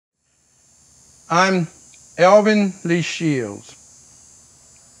I'm Elvin Lee Shields.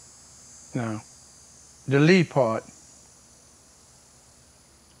 Now, the Lee part.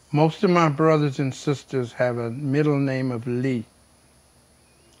 Most of my brothers and sisters have a middle name of Lee.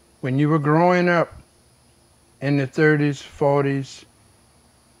 When you were growing up in the 30s, 40s,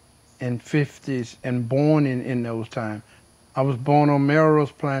 and 50s, and born in those times, I was born on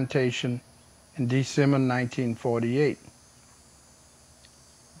Melrose Plantation in December 1948.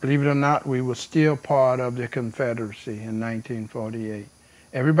 Believe it or not, we were still part of the Confederacy in 1948.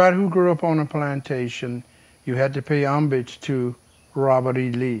 Everybody who grew up on a plantation, you had to pay homage to Robert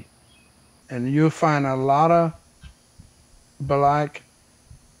E. Lee. And you'll find a lot of black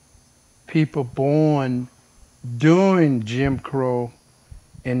people born during Jim Crow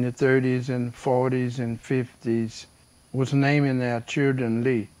in the 30s and 40s and 50s was naming their children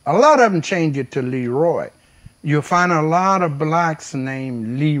Lee. A lot of them changed it to Leroy. You'll find a lot of blacks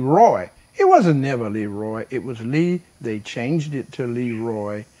named Leroy. It wasn't never Leroy, it was Lee. They changed it to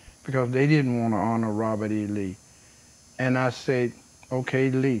Leroy because they didn't want to honor Robert E. Lee. And I said,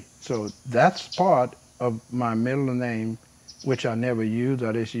 okay, Lee. So that's part of my middle name, which I never used.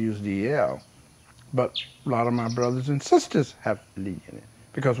 I just used the L. But a lot of my brothers and sisters have Lee in it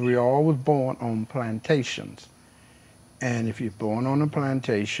because we all was born on plantations. And if you're born on a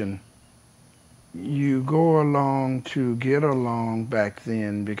plantation, you go along to get along back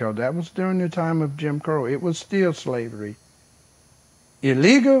then because that was during the time of Jim Crow. It was still slavery.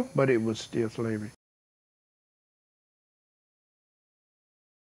 Illegal, but it was still slavery.